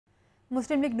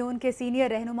मुस्लिम league नून के senior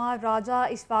रहनुमा राजा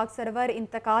Ishfaq server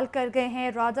इंतकाल कर गए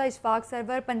हैं। राजा इशफाक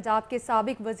सरवर पंजाब के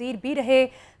साबिक वजीर भी रहे।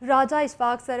 राजा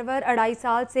इशफाक सरवर 2.5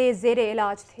 साल से जेरे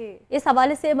इलाज थे। इस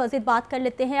हवाले से मजीद बात कर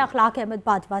लेते हैं अखलाक अहमद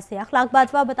बाजवा से। अखलाक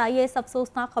बाजवा, बताइए इस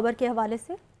अफसोसनाक खबर के हवाले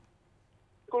से।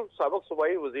 साबिक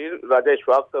सूबाई वजीर राजा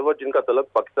अशफाक सरवर, जिनका तलब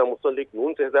पाकिस्तान मुस्लिम लीग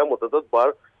नून से है, मुतअद्दिद बार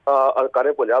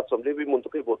अरकान पंजाब असम्बली भी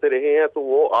मुंतखब होते रहे हैं, तो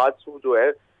वो आज जो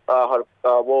है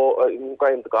वो उनका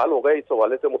इंतकाल हो गया। इस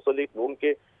हवाले से मुस्लिम लीग नून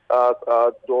के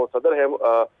जो सदर है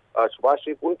शहबाज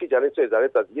शरीफ, उनकी जानिब से इज़हार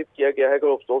ताज़ियत किया गया है,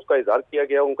 अफसोस का इजहार किया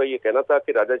गया। उनका ये कहना था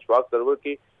कि राजा अशफाक सरवर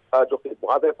की जो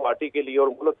खिदमत है पार्टी के लिए और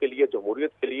मुल्क के लिए,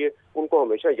 जमहूरियत के लिए, उनको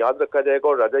हमेशा याद रखा जाएगा।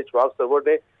 और राजा अशफाक सरवर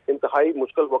ने इंतहाई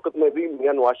मुश्किल वक्त में भी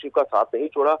मियां नवाज शरीफ का साथ नहीं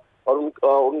छोड़ा और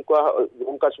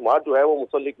उनका शुमार जो है वो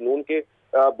मुस्लिम लीग नून के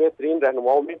बेहतरीन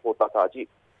रहनुमाओं में होता था। जी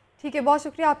ठीक है, बहुत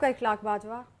शुक्रिया आपका अखलाक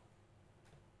बाजवा।